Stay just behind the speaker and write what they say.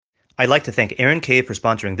I'd like to thank Aaron Cave for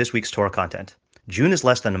sponsoring this week's Torah content. June is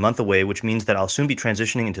less than a month away, which means that I'll soon be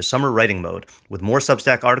transitioning into summer writing mode with more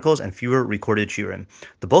Substack articles and fewer recorded shiurim.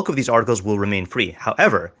 The bulk of these articles will remain free.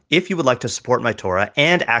 However, if you would like to support my Torah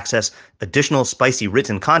and access additional spicy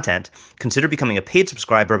written content, consider becoming a paid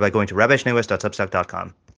subscriber by going to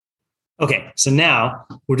rabbishnewest.substack.com. Okay, so now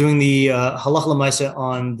we're doing the halacha l'maaseh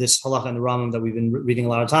on this halacha and the Rambam that we've been reading a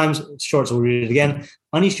lot of times. It's short, so we'll read it again.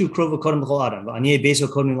 Anishu krova kodem l'chol adam, v'aniye beso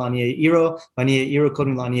kodem l'aniye iro, v'aniye iro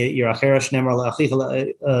kodem l'aniye ira cheresh, nemar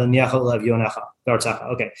le'achicha niyacha le'avyonecha, v'artzacha.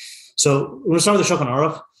 Okay, so we're going to start with the Shulchan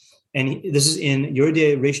Aruch, and this is in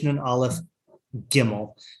Yeridei Reish Nun Aleph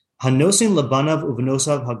Gimel. Hanosin labanav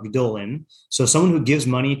uvnosav hagdolin. So someone who gives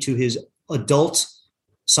money to his adult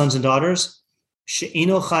sons and daughters. So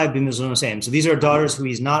these are daughters who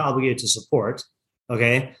he's not obligated to support.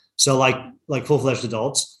 Okay, so like full-fledged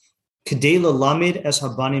adults. Kedela lamed es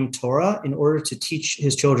habanim Torah, in order to teach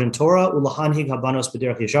his children Torah, ulahanhig habanos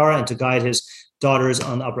b'derech yeshara, and to guide his daughters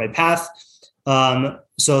on the upright path.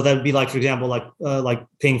 So that would be like, for example, like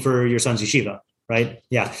paying for your son's yeshiva. Right?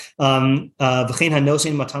 Yeah. Also,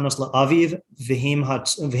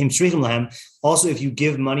 if you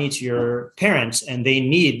give money to your parents and they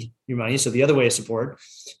need your money, so the other way of support,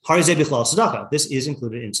 this is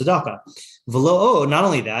included in tzedakah. Not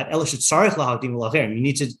only that, you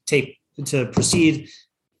need to proceed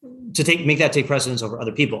to make that take precedence over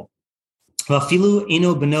other people.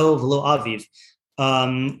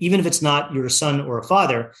 Even if it's not your son or a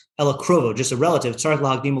father, ela krovo, just a relative,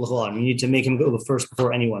 you need to make him go first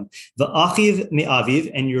before anyone. The achiv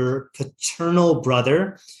me'aviv, and your paternal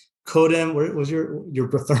brother, kodem, where was your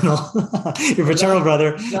paternal your paternal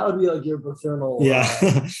brother? That would be like your paternal. Yeah,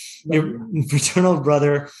 your paternal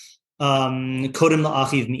brother. Kodem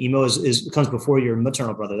la'achiv me'imo is comes before your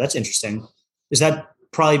maternal brother. That's interesting. Is that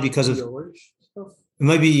probably because of? It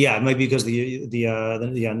might be because the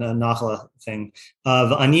Nachla thing.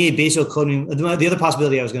 The other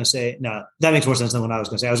possibility I was going to say, no, that makes more sense than what I was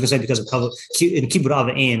going to say. I was going to say because of in Kibbut Av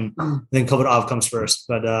Ein, then Kibbut Av comes first,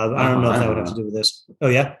 but I don't know if that would have to do with this. Oh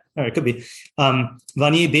yeah, all right, could be.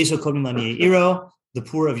 The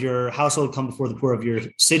poor of your household come before the poor of your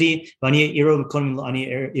city. Okay, and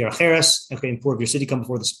poor of your city come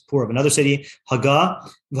before the poor of another city.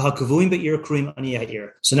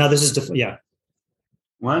 So now this is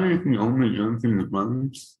Why don't you only jump in the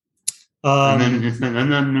brothers? And then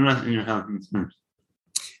the rest of your house is first.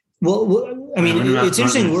 Well, I mean, it's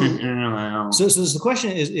interesting. So the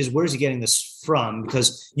question is where is he getting this from?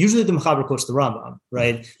 Because usually the Mechaber quotes the Rambam,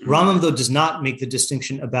 right? Rambam, though, does not make the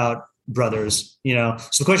distinction about brothers, So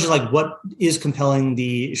the question is what is compelling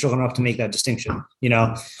the Shulchan Aruch to make that distinction?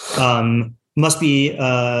 Must be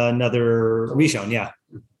another Rishon, yeah.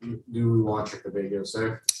 Do we want to check the Beit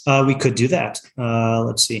Yosef? We could do that.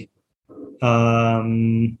 Let's see.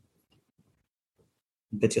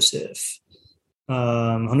 Beit Yosef.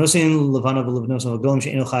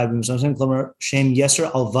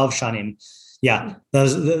 Yeah,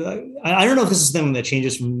 I don't know if this is something that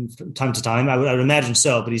changes from time to time. I would imagine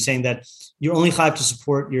so, but he's saying that you're only chayav to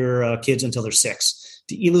support your kids until they're 6.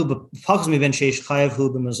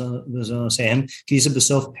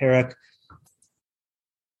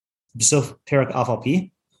 B'sof perak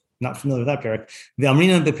afal, not familiar with that perak.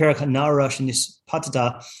 V'amrinan beperak hanara shenis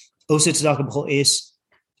patata oset tzedakah b'chol eis.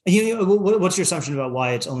 What's your assumption about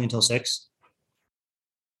why it's only until 6?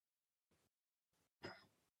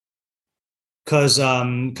 Because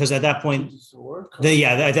at that point,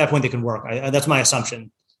 at that point they can work. That's my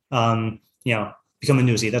assumption. Become a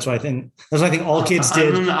newsie. That's what I think all kids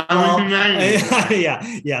did. But I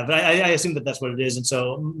assume that's what it is. And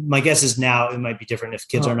so my guess is now it might be different if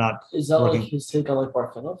kids are not. Is that working. Like his take on like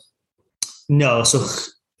Bar Chinuch? No. So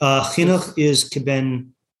Chinuch is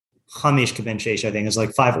Keben Chamish Keben Sheish, I think. It's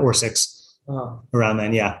like 5 or 6 around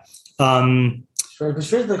then. Yeah. Right, but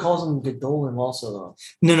straight they calls him Gedolim also though.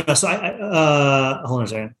 No. So I hold on a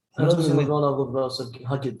second. I know this is going on with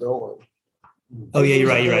Gedolim. Oh yeah,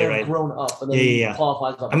 you're right. Grown up, and then yeah.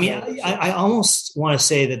 Qualifies up. I mean, I almost want to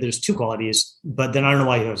say that there's 2 qualities, but then I don't know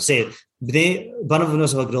why you have to say it.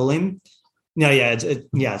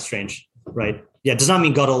 It's strange, right? Yeah, it does not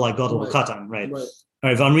mean gadol like gadol katan, right? All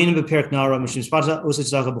right. V'amrinim beperek nara mishum spata uset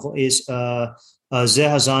tzedakah b'chol eis zeh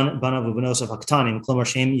hazan banav u'benosav haktanim klomar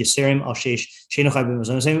shem yiserim al sheish sheinu chai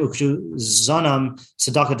b'mazonasem ukshu zanam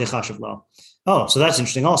tzedakah dechashav lo. Oh, so that's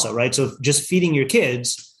interesting also, right? So just feeding your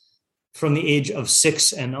kids from the age of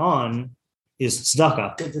 6 and on is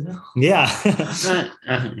tzedakah. Good to know. Yeah.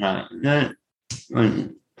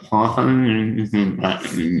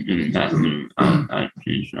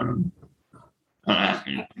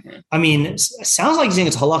 I mean, it sounds like saying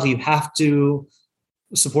it's halacha. You have to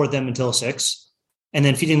support them until 6, and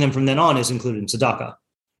then feeding them from then on is included in tzedakah.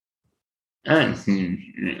 I think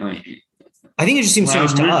it just seems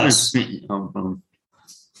strange to us.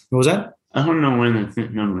 What was that? I don't know where the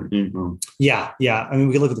fit number came from. Yeah. I mean,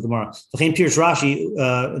 we can look at the Gemara. Pierce Rashi,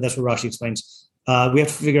 that's what Rashi explains. We have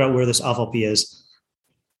to figure out where this Afal Pi is.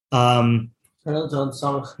 But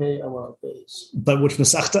which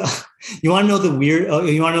Masechta? You want to know the weird?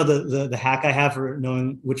 You want to know the hack I have for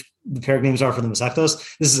knowing which the parak names are for the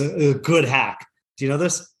Masechtos? This is a good hack. Do you know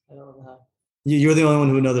this? I don't know the hack. You're the only one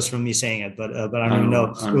who knows this from me saying it, but I don't even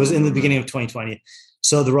know. It was in the beginning of 2020.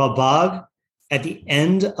 So the Ralbag, at the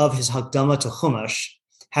end of his Hakdama to Chumash,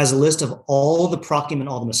 has a list of all the prakim and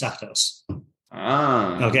all the Masechtos.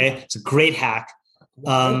 Okay, it's a great hack.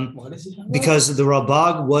 Because the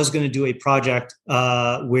Ralbag was going to do a project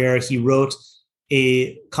where he wrote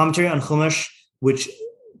a commentary on Chumash, which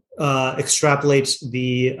extrapolates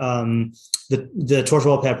the Torah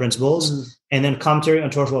Sheba'al Peh principles, and then commentary on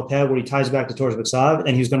Torah Sheba'al Peh where he ties back to Torah B'Ksav, and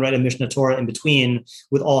he was going to write a Mishnah Torah in between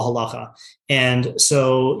with all halacha. And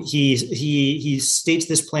so he states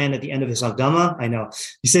this plan at the end of his Hakdama. I know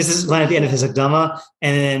he says this plan at the end of his Hakdama,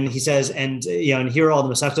 and then he says, and here are all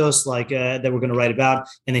the Masechtos that we're going to write about,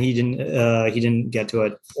 and then he didn't get to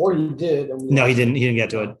it. Or he did. No, he didn't. He didn't get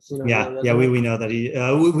to it. We know that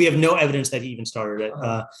we have no evidence that he even started it.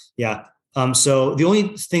 So the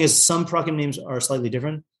only thing is some prakim names are slightly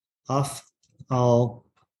different. Al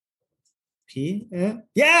P.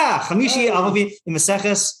 Chamishi Avavi in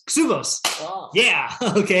Maseches Ksubos. Wow. Yeah.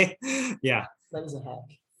 Okay. Yeah. That is a hack.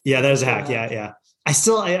 Yeah, that is a hack. Yeah. I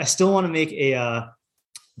still want to make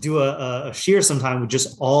do a share sometime with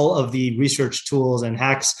just all of the research tools and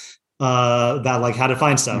hacks that like how to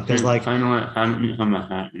find stuff. Because like I know what I'm a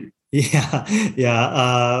hack.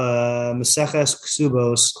 Maseches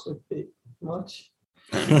Ksubos. Much.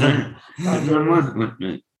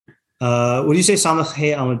 What do you say? Samach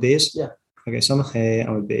Hey Amud Beis? Yeah. Okay, Samach Hey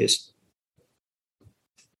Amud Beis.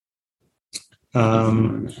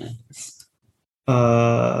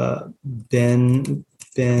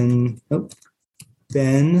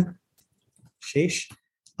 Ben Sheish.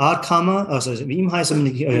 Ad Kama. V'im Haisam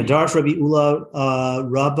Darsh Rabbi Ula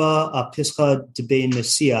Rabba Apischa Debei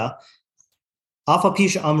Nesia. Afa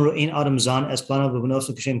Pisha Amru Ein Adam Zan Esplana V'Vnos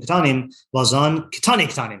Kishem Ketanim Vazan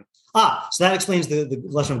Ketanim. So that explains the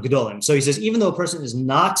lesson of Gedolim. So he says, even though a person is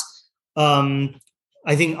not, I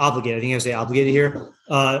think obligated, I think I have to say obligated here,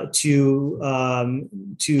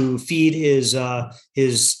 to feed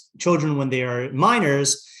his children when they are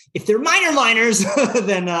minors. If they're minors,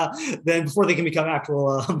 then before they can become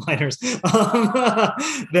actual minors, So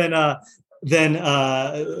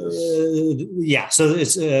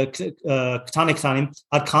it's Ketanim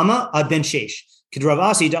Ad Kama Ad Ben Sheish. Rav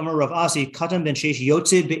Asi, Damar Rav Asi, Katan Ben Sheish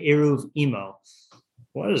Yotze Be'eruv Imo.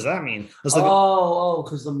 What does that mean? Because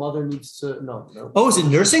the mother needs to no. Oh, is it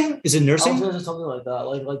nursing? Is it nursing? I was say something like that,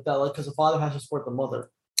 like because the father has to support the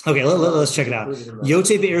mother. Okay, let's check it out.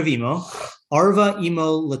 Yotze Be'eruv Imo, Arva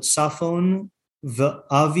Imo Letzafon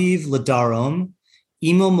V'Aviv Ledarom,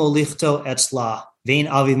 Imo Molichto Etzla, Vein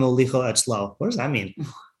Aviv Molicho Etzlo. What does that mean?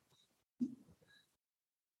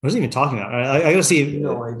 What is he even talking about? I gotta see.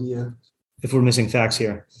 No idea. If we're missing facts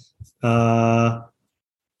here.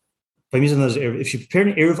 If she prepared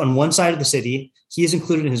an Eruv on one side of the city, he is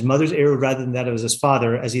included in his mother's Eruv rather than that of his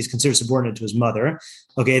father, as he is considered subordinate to his mother.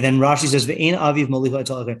 Okay, then Rashi says, Ve'ein Aviv Molicho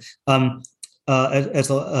Etzal.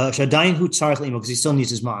 Shadayin Hu Tzarech L'imo, because he still needs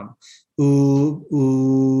his mom.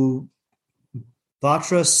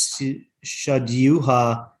 Batra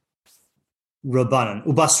Shadiuha Rabbanan.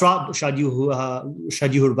 Ubasra Shadiuhu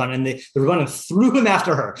Rabbanan. And the Rabbanan threw him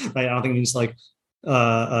after her. Right? I don't think it means like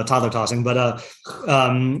toddler tossing, but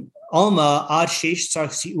Alma Ad Sheish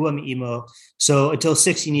Tzarchi Uam Imo. So until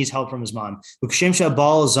 6, he needs help from his mom. Ukshem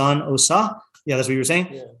Shabal Zan Osa. Yeah, that's what you were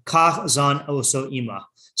saying. Kach Zan Oso Ima.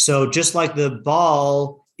 So just like the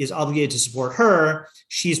Baal is obligated to support her,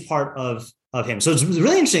 she's part of him. So it's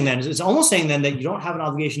really interesting then. It's almost saying then that you don't have an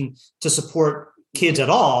obligation to support kids at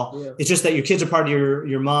all. Yeah. It's just that your kids are part of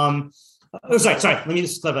your mom. Sorry. Let me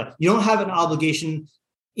just clarify. You don't have an obligation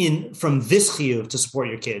from this chiyuv to support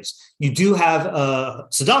your kids. You do have a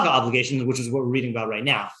tzedakah obligation, which is what we're reading about right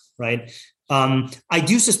now, right? I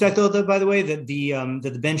do suspect, though, that by the way, that the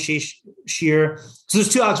Ben Sheish shear. So there's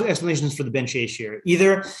two explanations for the Ben Sheish shear.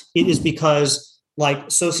 Either it is because, like,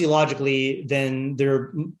 sociologically, then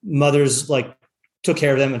their mothers took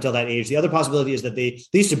care of them until that age. The other possibility is that they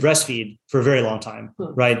used to breastfeed for a very long time,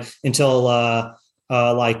 right? Until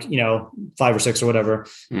 5 or 6 or whatever.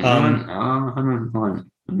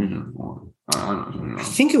 I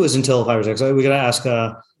think it was until 5 or 6. We got to ask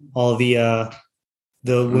all the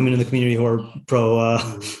women in the community who are pro.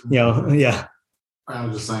 Yeah. I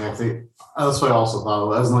was just saying. I think that's what I also thought. It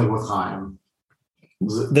wasn't like with Chaim.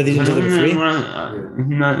 That they didn't deliver 3.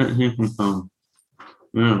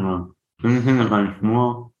 Anything about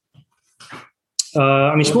Shmuel?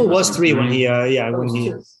 I mean, Shmuel was 3 when he. When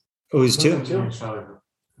he. Oh, he was 2.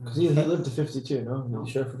 Because he lived to 52. No,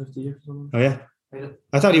 he shared for 50 years. Or something. Oh yeah.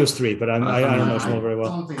 I thought he was 3, but I don't know Shmuel very I well.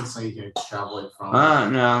 don't think it's like you can extrapolate from.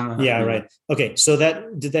 No. Yeah, right. Okay, so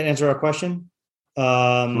did that answer our question?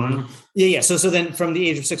 Yeah. So then from the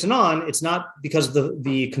age of 6 and on, it's not because of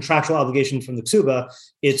the contractual obligation from the ksuba,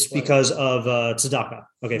 it's because of tzedakah.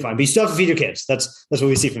 Okay, fine. But you still have to feed your kids. That's what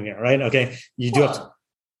we see from here, right? Okay. You do have to,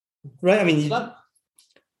 right? I mean, you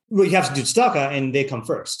have to do tzedakah and they come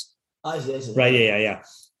first. I see. Right, yeah. Yeah.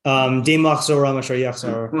 Okay.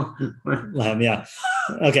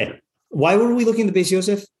 Why were we looking at the Beis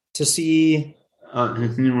Yosef? To see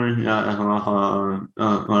splitting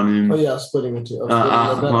into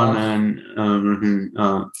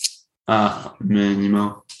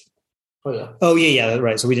yeah,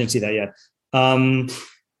 right. So we didn't see that yet.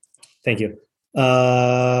 Thank you.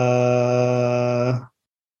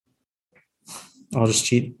 I'll just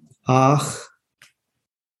cheat.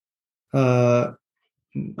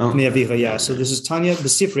 Me'avicha, yeah. So this is Tanya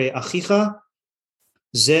B'Sifrei Achicha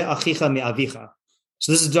Ze Achicha Me'avicha.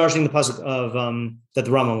 So this is darshaning the pasuk of that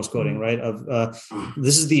the Rambam was quoting, right? Of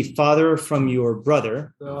this is the father from your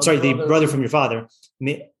brother. The brother from your father.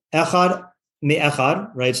 Me'echad,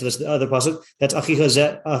 right? So that's the other pasuk. That's Achicha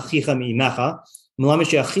Ze Achicha Me'imecha.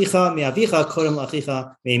 Melamish Achicha Me'avicha Kodem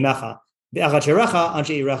Achicha Me'imecha.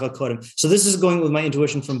 So this is going with my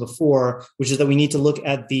intuition from before, which is that we need to look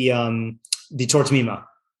at the Torah Tamima,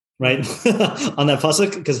 right? On that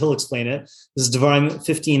pasuk, because he'll explain it. This is Devarim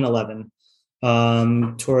 15:11.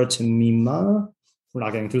 Torah Tamima. We're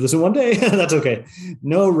not getting through this in one day. That's okay.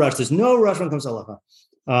 No rush. There's no rush when it comes to halacha,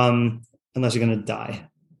 unless you're going to die.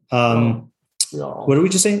 What did we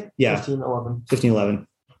just say? Yeah, 15:11.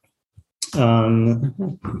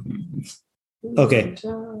 Okay.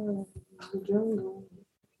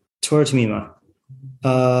 Torah Tamima.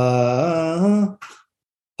 Oh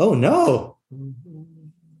no!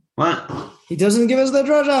 What? He doesn't give us the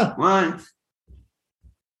drasha. What?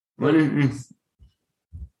 What is this?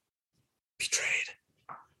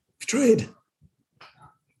 Betrayed.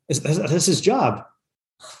 That's his job.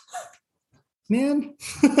 Man.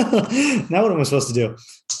 Now what am I supposed to do?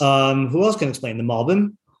 Who else can explain? The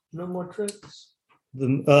Malbim? No more tricks.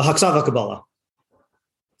 The Haksav HaKabbalah.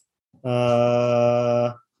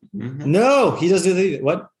 No, he doesn't do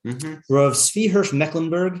what? Rav Tzvi Hirsch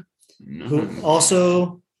Mecklenburg, who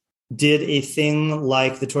also did a thing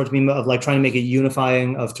like the Torah Tamima of like trying to make a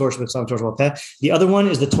unifying of Torah Shabbat and Torah Shabbat. The other one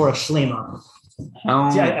is the Torah Shlema.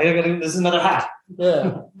 This is another hat.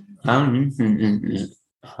 Yeah. No.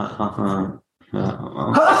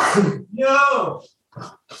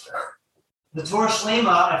 The Torah Shlema,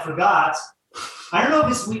 I forgot. I don't know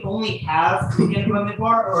if we only have the end of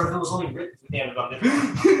Midbar or if it was only written at the end of Midbar.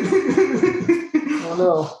 Oh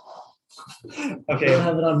no. Okay. They don't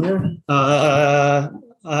have it on here?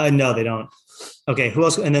 No, they don't. Okay, who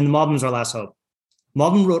else? And then the Malbim is our last hope.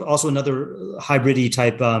 Malbim wrote also another hybridy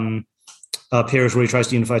type parish where he tries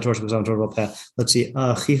to unify Torah Shabbat Torah Shabbat. Let's see.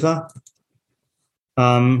 Achicha.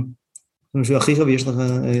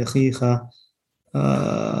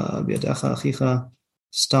 Achicha.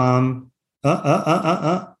 Stam.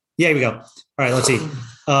 Yeah, here we go. All right, let's see.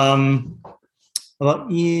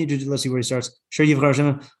 Let's see where he starts. Sure, you've got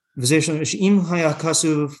Im haya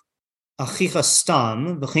kasuv achicha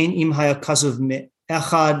stam, v'chein im haya kasuv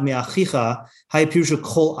me'echad me'achicha haya pirusha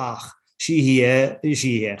kol ach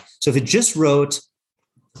shihiyeh. So if it just wrote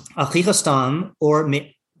achicha stam or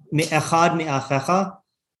me'echad me'achecha,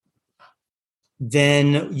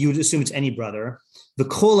 then you would assume it's any brother. The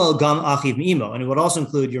kolal gam achiv me'imo, and it would also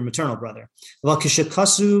include your maternal brother. Val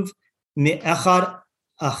kishakasuv me'echad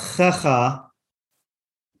achecha.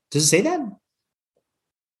 Does it say that?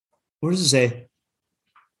 What does it say?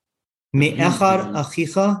 Me'echad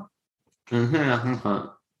achicha.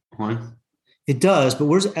 It does, but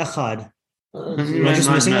where's echad? Just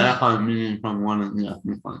missing echad meaning from one of the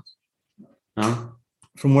achifas. No.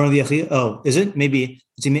 From one of the achicha. Oh, is it? Maybe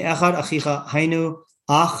it's me'echad achicha hainu.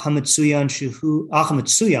 Ach hametsuyan shuhu ach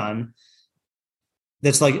hametsuyan.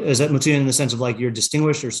 That's like, is that matsuyan in the sense of like your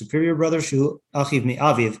distinguished or superior brother? Shuhu achiv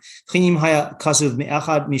me'aviv. Chinim haya kasuv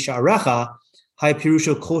me'achad misha'arecha haya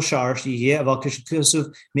pirusho kol shar shiyeh aval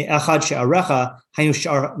kasuv me'achad she'arecha hainu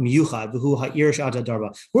shar miyuchad v'hu ha'ir she'ata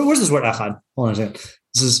darba. Where's this word echad? Hold on a second.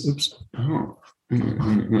 This is, oops. Oh.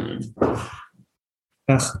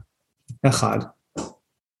 Echad.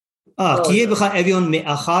 Kiye b'cha evion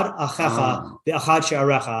me'achad achecha be'achad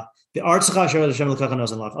she'arecha be'artzecha asher Hashem l'kecha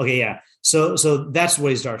nosan lach. Okay, yeah. So that's what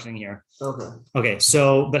he's darkening here. Okay.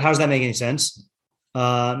 So, but how does that make any sense?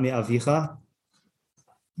 Me'avicha.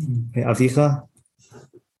 Me'avicha.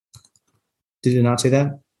 Did it not say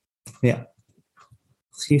that? Yeah.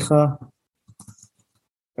 Chicha.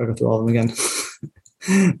 I'll go through all of them again.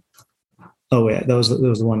 Oh yeah, that was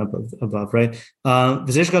the one above, right? So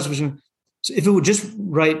if it would just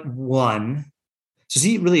write one, so is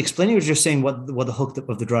he really explaining or just saying what the hook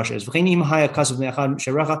of the drasha is? Okay,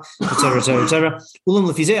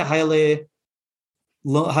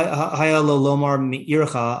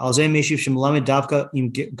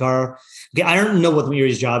 I don't know what the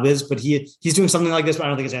Meiri's job is, but he's doing something like this, but I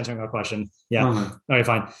don't think it's answering our question. Yeah. All right,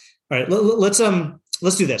 fine. All right, let's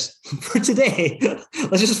do this for today.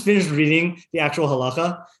 Let's just finish reading the actual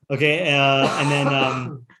halacha, okay,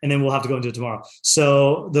 and then we'll have to go into it tomorrow.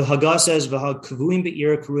 So the Haggah says, "V'hakavuim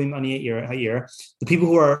be'ir karuim aniyei ha'ir." The people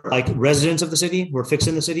who are like residents of the city, who are fixed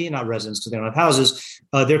in the city, not residents because they don't have houses,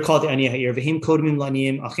 they're called the aniyei ha'ir. V'him kodmim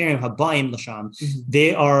la'aniyim acherim habayim l'sham.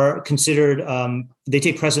 They are considered. They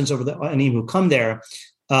take precedence over the aniyim who come there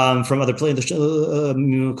from other places,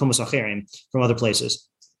 from other places.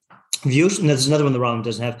 And there's another one the Rambam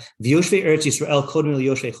doesn't have. V'yoshvei Eretz Yisrael kodmim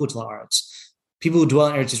liyoshvei chutz la'aretz. People who dwell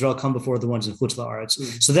in Eretz Yisrael come before the ones in chutz la'aretz.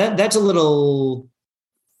 So that's a little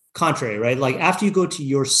contrary, right? Like after you go to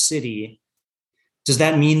your city, does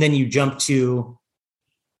that mean then you jump to?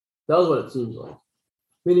 That was what it seems like.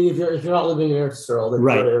 Meaning, if you're not living in Eretz Yisrael, then you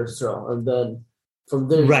go to Eretz Yisrael, and then from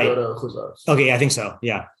there you go to chutz la'aretz. Okay, I think so.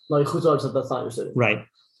 Yeah. Like chutz la'aretz, that's not your city. Right.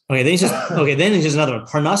 Okay, then he says, then here's another one.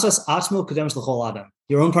 Parnasas atzmo kadems l'chol adam.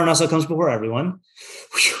 Your own parnasa comes before everyone.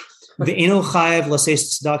 Ve'eno chayev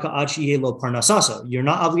l'seis tzedakah ad sheyeh lo parnasaso. You're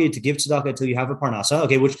not obligated to give tzedakah until you have a parnasa.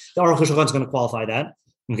 Okay, which the Aruch HaShulchan is going to qualify that.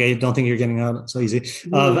 Okay, don't think you're getting out so easy.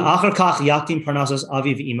 Ve'achar kach yaktim parnasas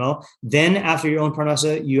avi ve'imo. Then after your own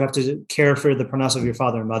parnasa, you have to care for the parnasa of your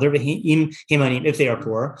father and mother. Ve'im hemanim, if they are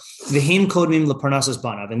poor. Ve'im kodmim leparnasas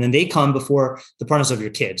banav. And then they come before the parnasa of your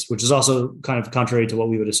kids, which is also kind of contrary to what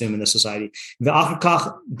we would assume in this society. Ve'achar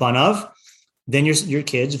kach banav. Then your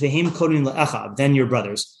kids. Ve'im kodmim le'echav. Then your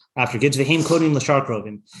brothers. After kids, ve'im kodmim l'shar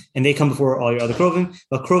krovim. And they come before all your other krovim.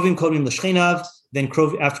 Ve'krovim kodmim l'shchenav. Then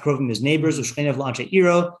after krovim is neighbors, u'shchenav la'anshe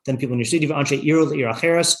iro. Then people in your city, v'anshe iro l'ir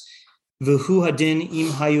acheres. V'hu hadin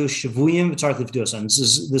im hayu shavuyim v'tzarich l'fduosan. This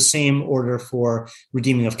is the same order for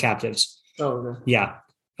redeeming of captives. Oh, okay. Yeah.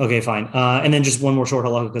 Okay, fine. And then just one more short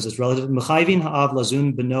halacha because it's relative. Mechayvin ha'av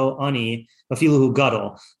lazun beno ani afiluhu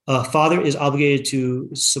gadol. A father is obligated to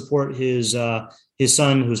support his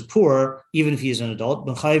son who's poor, even if he is an adult.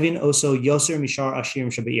 Mechayvin oso yoser mishar ashirim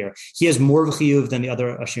shabeir. He has more v'chiyuv than the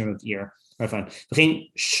other ashirim of the year. All right, fine. V'chein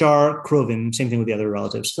shar krovim. Same thing with the other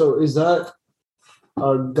relatives. So is that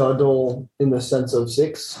a gadol in the sense of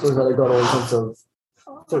 6, or is that a gadol in the sense of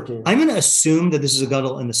 13? I'm going to assume that this is a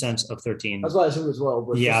gadol in the sense of 13. That's what I assume as well.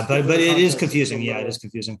 But yeah, but it is confusing. Yeah, it is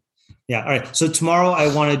confusing. Yeah. All right. So tomorrow I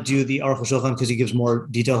want to do the Aruch HaShulchan because he gives more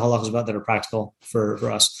detailed halachas about that are practical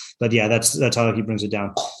for us. But yeah, that's how he brings it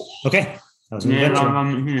down. Okay. That was an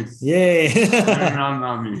adventure. Yay.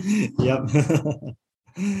 Yep.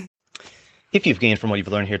 If you've gained from what you've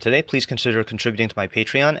learned here today, please consider contributing to my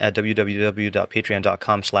Patreon at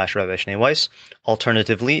www.patreon.com/Rabbi Shnei Weiss.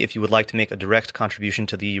 Alternatively, if you would like to make a direct contribution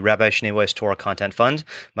to the Rabbi Shnei Weiss Torah Content Fund,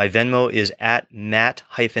 my Venmo is at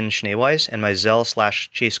Matt-Shnei Weiss, and my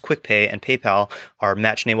Zelle/Chase QuickPay and PayPal are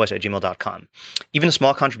mattschneiweiss@gmail.com. Even a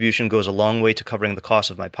small contribution goes a long way to covering the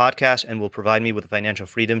cost of my podcast and will provide me with the financial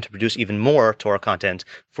freedom to produce even more Torah content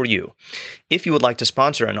for you. If you would like to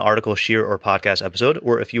sponsor an article, shir, or podcast episode,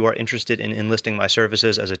 or if you are interested in enlisting my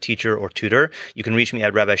services as a teacher or tutor, you can reach me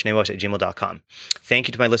at rabbishneiweiss@gmail.com. Thank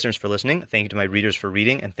you to my listeners for listening. Thank you to my readers for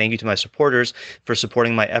reading. And thank you to my supporters for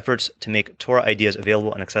supporting my efforts to make Torah ideas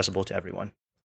available and accessible to everyone.